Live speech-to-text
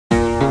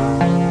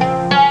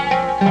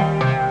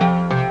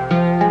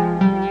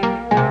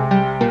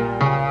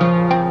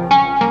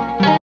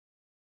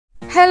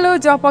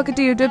Job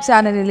pocket YouTube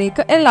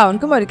ചാനലിലേക്ക്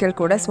എല്ലാവർക്കും ഒരിക്കൽ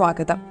കൂടെ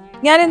സ്വാഗതം.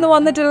 ഞാൻ ഇന്ന്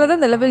വന്നിട്ടുള്ളത്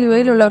നിലവിൽ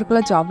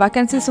യുഎയിലുള്ളവർക്കുള്ള ജോബ്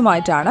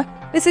വാക്കൻസീസുമായിട്ടാണ്.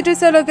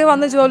 വിസിറ്റേഴ്സിലൊക്കെ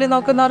വന്ന് ജോലി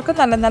നോക്കുന്നവർക്ക്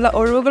നല്ല നല്ല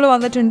ഒഴിവുകൾ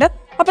വന്നിട്ടുണ്ട്.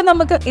 അപ്പം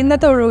നമുക്ക്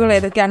ഇന്നത്തെ ഒഴിവുകൾ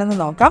ഏതൊക്കെയാണെന്ന്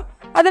നോക്കാം.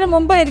 അതിനു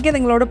മുമ്പ് എനിക്ക്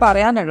നിങ്ങളോട്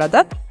പറയാനുള്ളത്,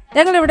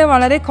 ഞങ്ങളിവിടെ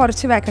വളരെ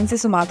കുറച്ച്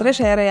വാക്കൻസീസ് മാത്രമേ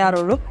ഷെയർ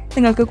ചെയ്യാറുള്ളൂ.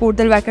 നിങ്ങൾക്ക്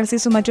കൂടുതൽ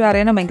വാക്കൻസീസും മറ്റും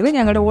അറിയണമെങ്കിൽ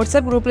ഞങ്ങളുടെ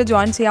വാട്സ്ആപ്പ് ഗ്രൂപ്പിൽ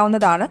ജോയിൻ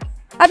ചെയ്യാവുന്നതാണ്.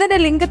 അതിൻ്റെ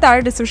ലിങ്ക്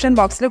താഴെ ഡിസ്ക്രിപ്ഷൻ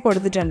ബോക്സിൽ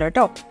കൊടുത്തിട്ടുണ്ട്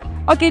കേട്ടോ.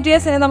 ഓക്കെ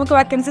ഡിയേഴ്സ്, ഇനി നമുക്ക്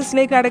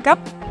വാക്കൻസീസിലേക്ക് അടക്കാം.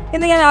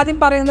 ഇന്ന് ഞാൻ ആദ്യം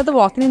പറയുന്നത്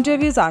വാക്കിൻ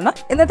ഇന്റർവ്യൂസ് ആണ്.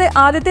 ഇന്നത്തെ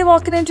ആദ്യത്തെ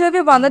വാക്കിൻ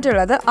ഇന്റർവ്യൂ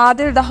വന്നിട്ടുള്ളത്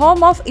ആദ്യം the home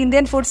of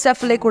Indian food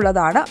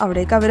സ്റ്റഫിലേക്കുള്ളതാണ്.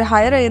 അവിടേക്ക് അവർ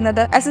ഹയർ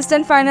ചെയ്യുന്നത്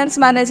അസിസ്റ്റന്റ് ഫൈനാൻസ്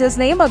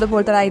മാനേജേഴ്സിനെയും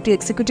അതുപോലെ തന്നെ IT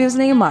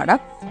എക്സിക്യൂട്ടീവ്സിനെയുമാണ്.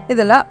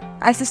 ഇതിൽ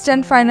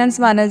അസിസ്റ്റന്റ്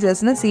ഫൈനാൻസ്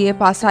മാനേജേഴ്സിന് CA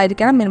പാസ്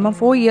ആയിരിക്കണം, minimum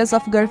 4 years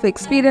of Gulf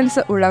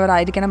experience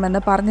ഉള്ളവരായിരിക്കണം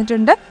എന്ന്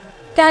പറഞ്ഞിട്ടുണ്ട്.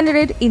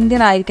 കാൻഡിഡേറ്റ്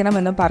ഇന്ത്യൻ ആയിരിക്കണം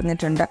എന്ന്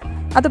പറഞ്ഞിട്ടുണ്ട്.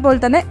 അതുപോലെ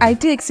തന്നെ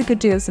IT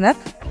എക്സിക്യൂട്ടീവ്സിന്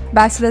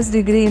bachelor's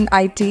degree in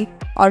IT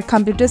or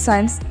computer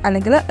science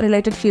അല്ലെങ്കിൽ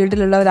റിലേറ്റഡ്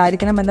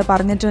ഫീൽഡിലുള്ളവരായിരിക്കണം എന്ന്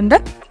പറഞ്ഞിട്ടുണ്ട്.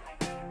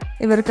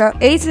 ഇവർക്ക്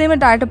ഏജ്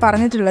ലിമിറ്റ് ആയിട്ട്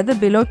പറഞ്ഞിട്ടുള്ളത്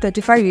ബിലോ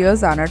 35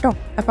 years ആണ് കേട്ടോ.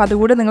 അപ്പോൾ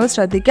അതുകൂടെ നിങ്ങൾ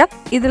ശ്രദ്ധിക്കാം.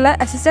 ഇതിൽ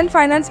അസിസ്റ്റന്റ്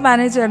ഫൈനാൻസ്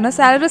മാനേജറിന്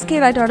സാലറി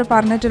സ്കെയിൽ ആയിട്ട് അവർ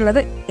പറഞ്ഞിട്ടുള്ളത്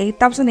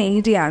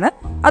 8,080 ആണ്.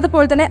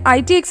 അതുപോലെ തന്നെ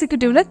IT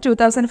എക്സിക്യൂട്ടീവിന്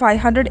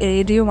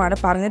 2,580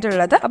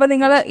 പറഞ്ഞിട്ടുള്ളത്. അപ്പോൾ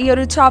നിങ്ങൾ ഈ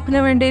ഒരു ജോബിന്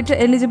വേണ്ടിയിട്ട്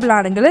എലിജിബിൾ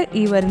ആണെങ്കിൽ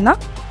ഈ വരുന്ന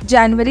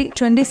ജാനുവരി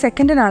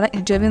 22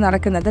 ഇന്റർവ്യൂ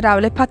നടക്കുന്നത്.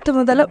 രാവിലെ 10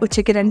 മുതൽ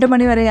ഉച്ചയ്ക്ക് 2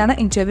 മണി വരെയാണ്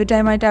ഇന്റർവ്യൂ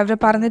ടൈമായിട്ട് അവർ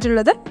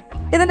പറഞ്ഞിട്ടുള്ളത്.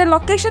 ഇതിന്റെ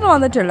ലൊക്കേഷൻ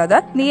വന്നിട്ടുള്ളത്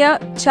near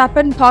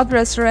Chappan park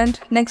restaurant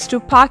next to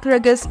park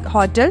റഗസ്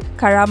hotel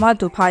Karama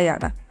Dubai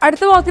ആണ്.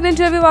 അടുത്ത വാക്കിൻ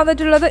ഇന്റർവ്യൂ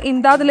വന്നിട്ടുള്ളത്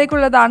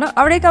ഇംദാദിലേക്കുള്ളതാണ്.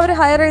 അവിടേക്ക് അവർ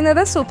ഹയർ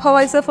ചെയ്യുന്നത്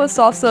സൂപ്പർവൈസർ ഫോർ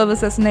സോഫ്റ്റ്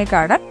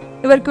സർവീസസിനേക്കാണ്.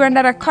 ഇവർക്ക് വേണ്ട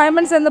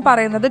റിക്വയർമെന്റ്സ് എന്ന്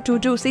പറയുന്നത് 2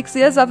 to 6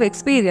 years of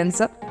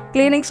experience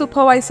cleaning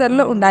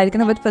സൂപ്പർവൈസറിൽ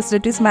ഉണ്ടായിരിക്കണം വിത്ത്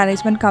facilities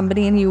management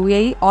company in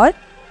UAE or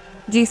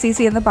GCC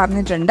എന്ന്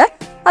പറഞ്ഞിട്ടുണ്ട്.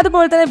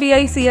 അതുപോലെ തന്നെ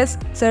BICS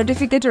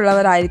സർട്ടിഫിക്കറ്റ്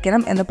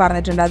ഉള്ളവരായിരിക്കണം എന്ന്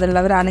പറഞ്ഞിട്ടുണ്ട്.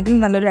 അതുള്ളവരാണെങ്കിൽ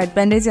നല്ലൊരു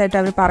അഡ്വാൻറ്റേജ് ആയിട്ട്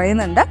അവർ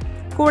പറയുന്നുണ്ട്.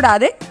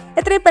 കൂടാതെ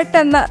എത്രയും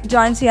പെട്ടെന്ന്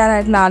ജോയിൻ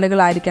ചെയ്യാനായിട്ടുള്ള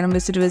ആളുകളായിരിക്കണം.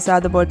 വിസിറ്റ് വിസ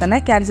അതുപോലെ തന്നെ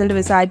ക്യാൻസൽഡ്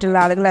വിസ ആയിട്ടുള്ള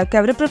ആളുകളൊക്കെ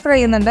അവർ പ്രിഫർ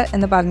ചെയ്യുന്നുണ്ട്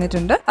എന്ന്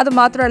പറഞ്ഞിട്ടുണ്ട്.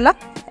 അതുമാത്രമല്ല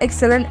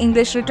excellent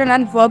English written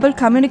and verbal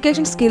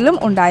communication സ്കില്ലും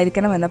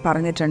ഉണ്ടായിരിക്കണം എന്ന്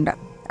പറഞ്ഞിട്ടുണ്ട്.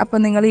 അപ്പോൾ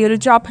നിങ്ങൾ ഈ ഒരു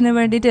ജോബിന്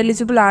വേണ്ടിയിട്ട്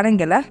എലിജിബിൾ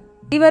ആണെങ്കിൽ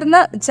ഈ വരുന്ന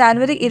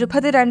ജാനുവരി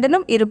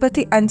 22-നും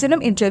 25-നും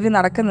ഇന്റർവ്യൂ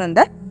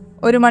നടക്കുന്നുണ്ട്.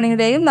 1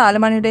 മണിയുടെയും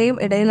 4 മണിയുടെയും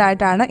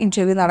ഇടയിലായിട്ടാണ്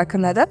ഇന്റർവ്യൂ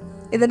നടക്കുന്നത്.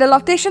 ഇതിന്റെ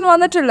ലൊക്കേഷൻ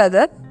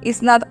വന്നിട്ടുള്ളത്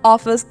ഇസ്നാദ്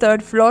office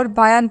 3rd floor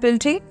ബയാൻ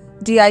building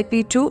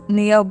DIP2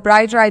 near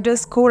bright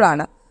Riders school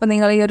ആണ്. അപ്പോൾ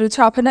നിങ്ങൾ ഈ ഒരു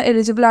ജോബിന്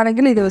എലിജിബിൾ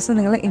ആണെങ്കിൽ ഈ ദിവസം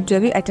നിങ്ങൾ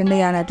ഇന്റർവ്യൂ അറ്റൻഡ്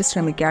ചെയ്യാനായിട്ട്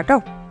ശ്രമിക്കുക കേട്ടോ.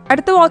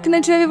 അടുത്ത വാക്കിൻ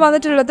ഇന്റർവ്യൂ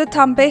വന്നിട്ടുള്ളത്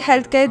തമ്പെ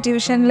ഹെൽത്ത് കെയർ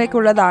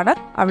ഡിവിഷനിലേക്കുള്ളതാണ്.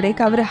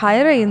 അവിടേക്ക് അവർ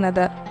ഹയർ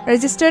ചെയ്യുന്നത്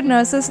രജിസ്റ്റേർഡ്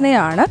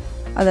നഴ്സസിനെയാണ്.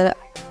 അത്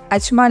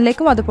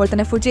അജ്മാനിലേക്കും അതുപോലെ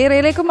തന്നെ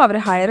ഫുജൈറയിലേക്കും അവർ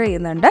ഹയർ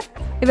ചെയ്യുന്നുണ്ട്.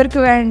 ഇവർക്ക്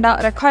വേണ്ട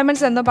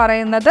റിക്വയർമെന്റ്സ് എന്ന്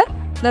പറയുന്നത്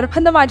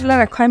നിർബന്ധമായിട്ടുള്ള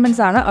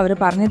റിക്വയർമെന്റ്സ് ആണ് അവർ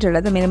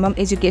പറഞ്ഞിട്ടുള്ളത്. മിനിമം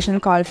എഡ്യൂക്കേഷണൽ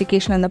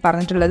ക്വാളിഫിക്കേഷൻ എന്ന്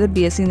പറഞ്ഞിട്ടുള്ളത്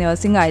BSc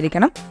നഴ്സിംഗ്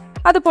ആയിരിക്കണം.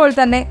 അതുപോലെ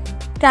തന്നെ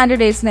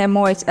കാൻഡിഡേറ്റ്സിന്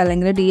MOH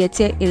അല്ലെങ്കിൽ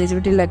DHA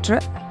എലിജിബിലിറ്റി ലെറ്റർ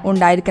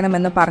ഉണ്ടായിരിക്കണം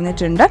എന്ന്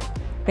പറഞ്ഞിട്ടുണ്ട്.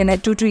 പിന്നെ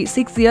 2 to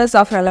 6 years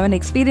of relevant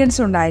experience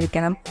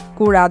ഉണ്ടായിരിക്കണം.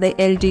 കൂടാതെ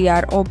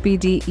LDR,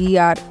 OPD,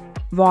 ER,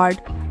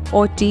 ward,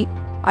 OT,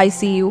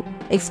 ICU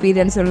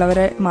experience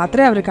ഉള്ളവരെ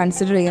മാത്രമേ അവർ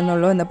കൺസിഡർ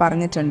ചെയ്യുന്നുള്ളൂ എന്ന്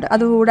പറഞ്ഞിട്ടുണ്ട്.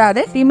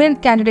 അതുകൂടാതെ ഫീമെയിൽ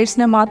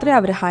കാൻഡിഡേറ്റ്സിനെ മാത്രമേ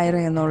അവർ ഹയർ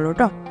ചെയ്യുന്നുള്ളൂ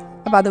കേട്ടോ.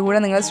 അപ്പോൾ അതുകൂടെ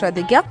നിങ്ങൾ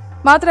ശ്രദ്ധിക്കുക.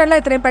 മാത്രമല്ല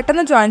എത്രയും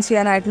പെട്ടെന്ന് ജോയിൻ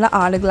ചെയ്യാനായിട്ടുള്ള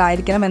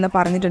ആളുകളായിരിക്കണം എന്ന്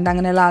പറഞ്ഞിട്ടുണ്ട്.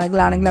 അങ്ങനെയുള്ള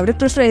ആളുകളാണെങ്കിൽ അവർ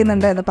പ്രിഫർ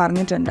ചെയ്യുന്നുണ്ട് എന്ന്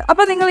പറഞ്ഞിട്ടുണ്ട്.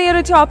 അപ്പോൾ നിങ്ങൾ ഈ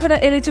ഒരു ജോബിന്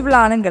എലിജിബിൾ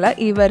ആണെങ്കിൽ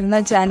ഈ വരുന്ന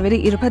ജാനുവരി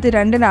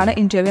 22-നാണ്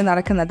ഇന്റർവ്യൂ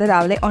നടക്കുന്നത്.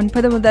 രാവിലെ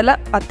 9 മുതൽ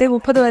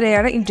 10:30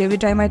 വരെയാണ് ഇന്റർവ്യൂ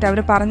ടൈമായിട്ട് അവർ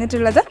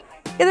പറഞ്ഞിട്ടുള്ളത്.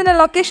 ഇതിന്റെ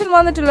ലൊക്കേഷൻ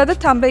വന്നിട്ടുള്ളത്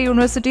തമ്പെ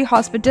യൂണിവേഴ്സിറ്റി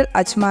ഹോസ്പിറ്റൽ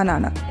അജ്മാൻ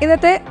ആണ്.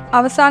 ഇന്നത്തെ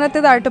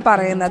അവസാനത്തേതായിട്ട്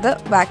പറയുന്നത്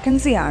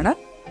വാക്കൻസി ആണ്.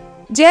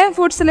 JM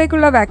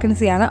ഫുഡ്സിലേക്കുള്ള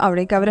വാക്കൻസിയാണ്.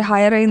 അവിടേക്ക് അവർ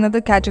ഹയർ ചെയ്യുന്നത്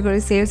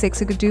category sales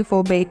executive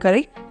four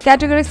bakery,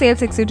 category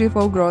sales executive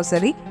four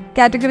grocery,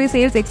 category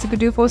sales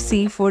executive four sea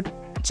food,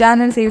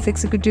 channel sales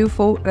executive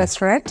four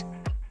restaurant,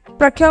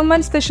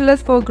 procurement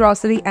specialist four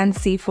grocery and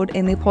sea food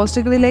എന്നീ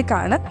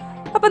പോസ്റ്റുകളിലേക്കാണ്.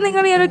 അപ്പോൾ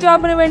നിങ്ങൾ ഈ ഒരു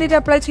ജോബിന് വേണ്ടിയിട്ട്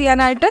അപ്ലൈ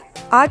ചെയ്യാനായിട്ട്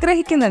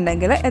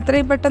ആഗ്രഹിക്കുന്നുണ്ടെങ്കിൽ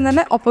എത്രയും പെട്ടെന്ന്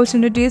തന്നെ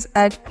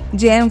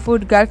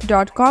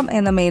opportunities@jmfoodgulf.com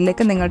എന്ന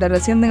മെയിലിലേക്ക് നിങ്ങളുടെ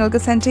റെസ്യൂം നിങ്ങൾക്ക്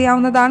സെൻഡ്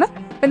ചെയ്യാവുന്നതാണ്.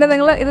 പിന്നെ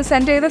നിങ്ങൾ ഇത്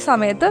സെൻഡ് ചെയ്ത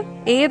സമയത്ത്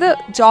ഏത്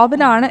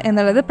ജോബിനാണ്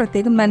എന്നുള്ളത്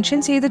പ്രത്യേകം മെൻഷൻ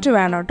ചെയ്തിട്ട്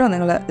വേണം കേട്ടോ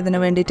നിങ്ങൾ ഇതിന്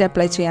വേണ്ടിയിട്ട്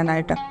അപ്ലൈ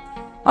ചെയ്യാനായിട്ട്.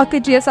 ഓക്കെ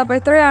ജിയസ്, അപ്പോൾ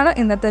ഇത്രയാണ്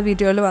ഇന്നത്തെ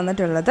വീഡിയോയിൽ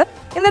വന്നിട്ടുള്ളത്.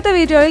 ഇന്നത്തെ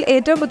വീഡിയോയിൽ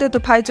ഏറ്റവും പുതിയ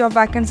ദുബായ് ജോബ്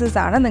വാക്കൻസീസ്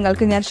ആണ്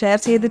നിങ്ങൾക്ക് ഞാൻ ഷെയർ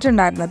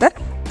ചെയ്തിട്ടുണ്ടായിരുന്നത്.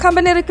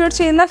 കമ്പനി റിക്രൂട്ട്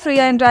ചെയ്യുന്ന ഫ്രീ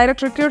ആൻഡ്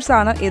ഡയറക്റ്റ് റിക്രൂട്ട്സ്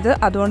ആണ് ഇത്.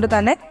 അതുകൊണ്ട്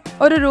തന്നെ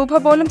ഒരു രൂപ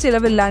പോലും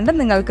ചിലവില്ലാണ്ട്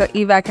നിങ്ങൾക്ക്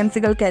ഈ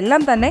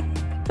വാക്കൻസികൾക്കെല്ലാം തന്നെ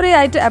ഫ്രീ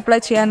ആയിട്ട് അപ്ലൈ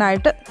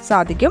ചെയ്യാനായിട്ട്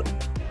സാധിക്കും.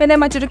 പിന്നെ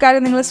മറ്റൊരു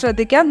കാര്യം നിങ്ങൾ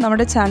ശ്രദ്ധിക്കാം,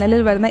 നമ്മുടെ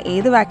ചാനലിൽ വരുന്ന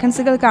ഏത്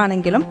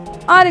വാക്കൻസികൾക്കാണെങ്കിലും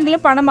ആരെങ്കിലും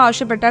പണം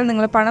ആവശ്യപ്പെട്ടാൽ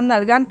നിങ്ങൾ പണം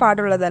നൽകാൻ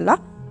പാടുള്ളതല്ല.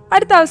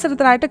 അടുത്ത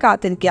അവസരത്തിനായിട്ട്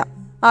കാത്തിരിക്കുക.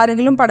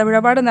 ആരെങ്കിലും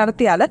പണമിടപാട്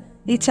നടത്തിയാൽ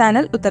ഈ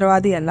ചാനൽ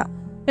ഉത്തരവാദിയല്ല.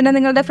 പിന്നെ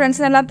നിങ്ങളുടെ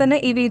ഫ്രണ്ട്സിനെല്ലാം തന്നെ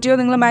ഈ വീഡിയോ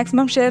നിങ്ങൾ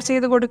മാക്സിമം ഷെയർ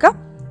ചെയ്ത് കൊടുക്കുക.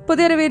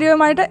 പുതിയൊരു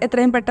വീഡിയോയുമായിട്ട്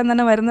എത്രയും പെട്ടെന്ന്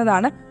തന്നെ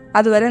വരുന്നതാണ്.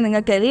 അതുവരെ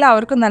നിങ്ങൾക്ക്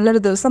എല്ലാവർക്കും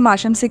നല്ലൊരു ദിവസം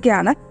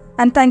ആശംസിക്കുകയാണ്.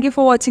 And thank you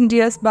for watching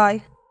dears. By.